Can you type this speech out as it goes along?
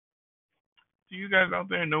Do you guys out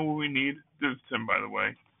there know what we need? This is Tim, by the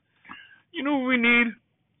way. You know what we need?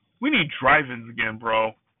 We need drive-ins again,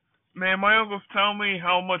 bro. Man, my uncles tell me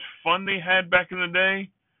how much fun they had back in the day.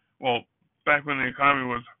 Well, back when the economy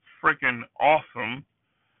was freaking awesome.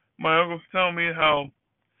 My uncles tell me how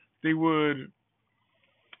they would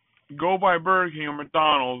go by Burger King or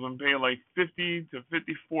McDonald's and pay like 50 to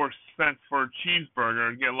 54 cents for a cheeseburger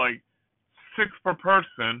and get like six per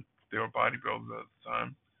person. They were bodybuilders at the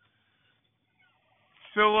time.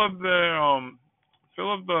 Fill up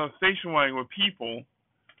the station wagon with people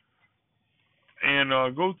and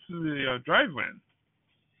go to the drive-in.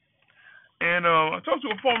 And I talked to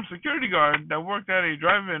a former security guard that worked at a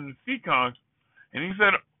drive-in Seacon, and he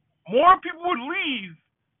said more people would leave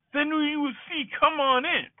than you would see come on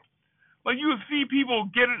in. Like you would see people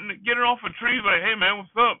getting off of trees, like, "Hey man,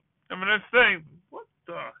 what's up?" I mean, they're saying, "What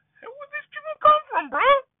the hell would these people come from, bro?"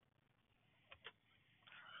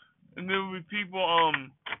 And there would be people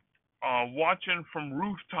watching from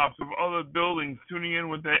rooftops of other buildings, tuning in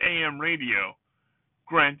with their AM radio.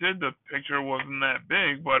 Granted, the picture wasn't that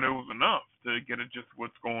big, but it was enough to get at just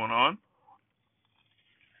what's going on.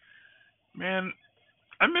 Man,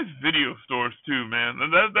 I miss video stores too, man.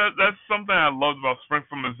 That's something I loved about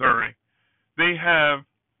Springfield, Missouri. They have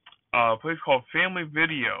a place called Family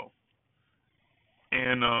Video,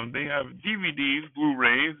 and they have DVDs,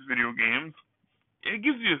 Blu-rays, video games. It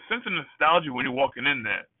gives you a sense of nostalgia when you're walking in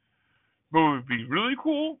there. But it would be really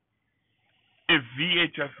cool if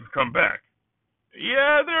VHSs come back.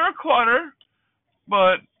 Yeah, they're a clutter,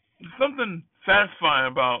 but there's something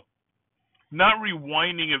satisfying about not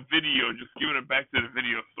rewinding a video, just giving it back to the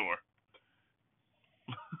video store.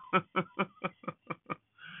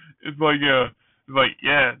 It's like,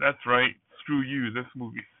 yeah, that's right. Screw you. This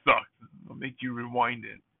movie sucked. I'll make you rewind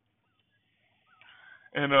it.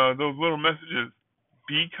 And those little messages,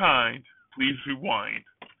 be kind, please rewind.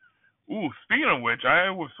 Ooh, speaking of which, I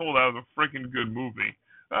was told that was a freaking good movie.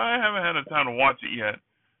 I haven't had a time to watch it yet.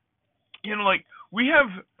 You know, like we have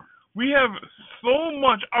so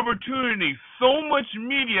much opportunity, so much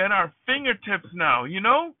media at our fingertips now. You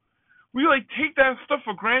know, we like take that stuff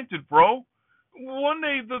for granted, bro. One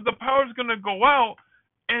day the power's gonna go out,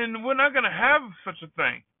 and we're not gonna have such a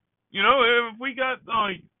thing. You know, if we got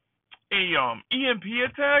a EMP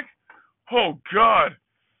attack, oh God,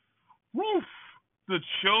 woof, the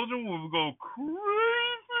children will go crazy.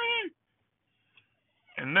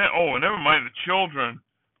 And then, never mind the children.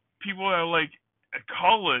 People that are like at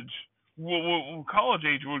college, college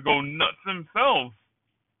age, would go nuts themselves.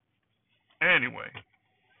 Anyway,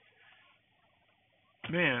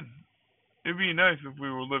 man, it'd be nice if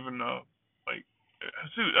we were living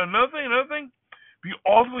another thing. We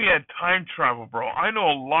also had time travel, bro. I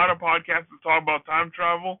know a lot of podcasts that talk about time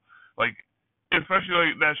travel, like especially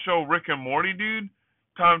like that show Rick and Morty, dude.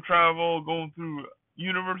 Time travel, going through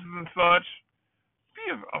universes and such.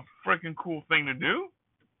 Be a freaking cool thing to do.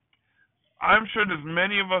 I'm sure there's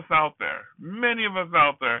many of us out there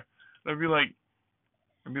that'd be like,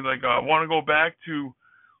 I want to go back to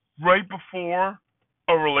right before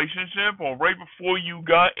a relationship or right before you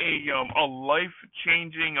got a life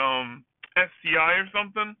changing STI or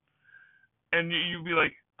something, and you'd be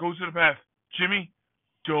like, go to the past, Jimmy,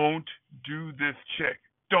 don't do this chick,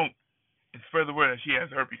 don't, and spread the word that she has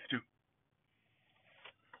herpes too.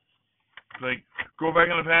 Like, go back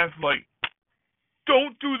in the past, like,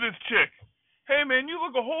 don't do this chick. Hey man, you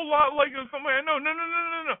look a whole lot like somebody I know.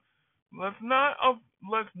 No. Let's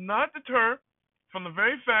not deter from the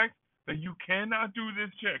very fact that you cannot do this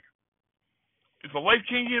chick. It's a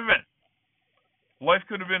life-changing event. Life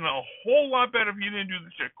could have been a whole lot better if you didn't do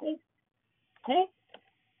this chick. Cool?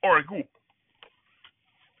 Alright, cool.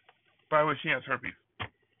 By the way, she has herpes.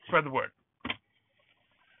 Spread the word.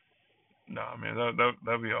 Nah, man,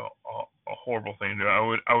 that'd be a horrible thing to do.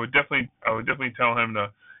 I would definitely tell him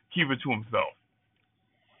to keep it to himself.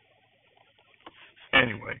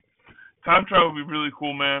 Anyway, time travel would be really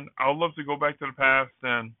cool, man. I would love to go back to the past,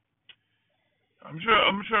 and I'm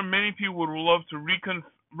sure many people would love to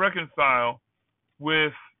reconcile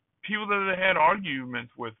with people that they had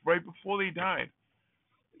arguments with right before they died.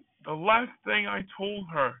 The last thing I told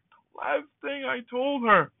her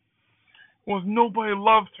was nobody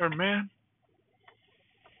loved her, man.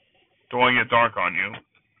 Don't want to get dark on you.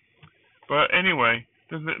 But anyway,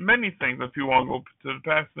 there's many things that people want to go to the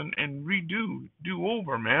past and do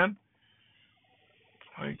over, man.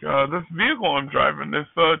 Like this vehicle I'm driving, this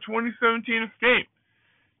 2017 Escape.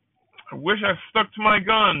 I wish I stuck to my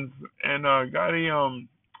guns and got a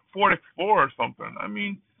Ford Explorer or something. I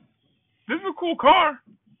mean, this is a cool car.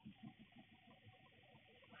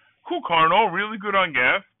 Cool car, no, really good on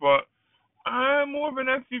gas, but I'm more of an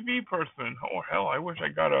SUV person. Or hell, I wish I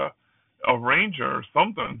got a Ranger or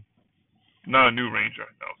something. Not a new Ranger.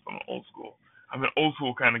 No, some old school. I'm an old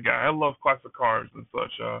school kind of guy. I love classic cars and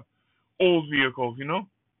such. Old vehicles, you know.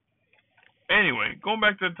 Anyway, going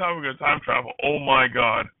back to the topic of time travel. Oh my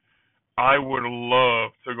God, I would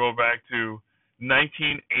love to go back to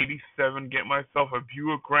 1987, get myself a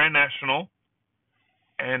Buick Grand National,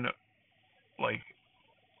 and like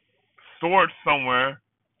store it somewhere.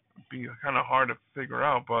 Be kind of hard to figure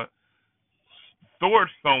out, but store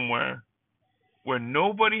it somewhere where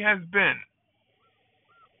nobody has been.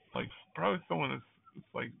 Like probably someone that's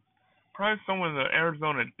like probably someone in the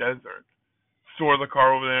Arizona desert. Store the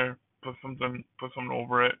car over there, put something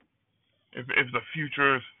over it. If the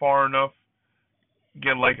future is far enough,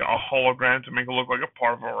 get like a hologram to make it look like a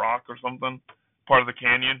part of a rock or something, part of the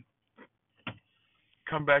canyon.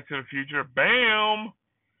 Come back to the future, bam!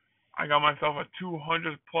 I got myself a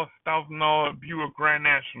 $200,000+ Buick Grand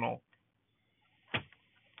National.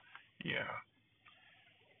 Yeah.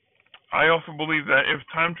 I also believe that if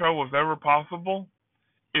time travel was ever possible,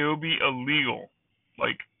 it would be illegal.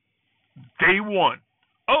 Like day one.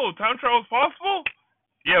 Oh, time travel is possible?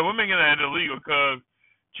 Yeah, we're making that illegal because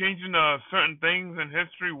changing certain things in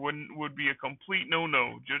history would be a complete no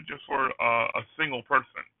just for a single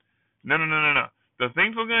person. No. The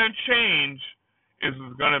things we're gonna change is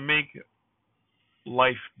gonna make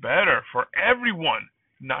life better for everyone,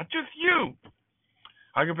 not just you.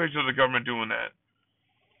 I can picture the government doing that.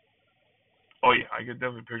 Oh yeah, I could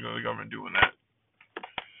definitely picture the government doing that.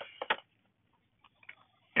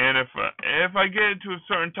 And if I get into a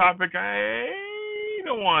certain topic, I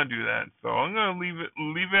don't want to do that. So I'm gonna leave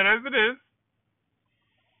it as it is.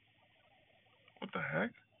 What the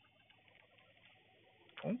heck?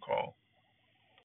 Phone call.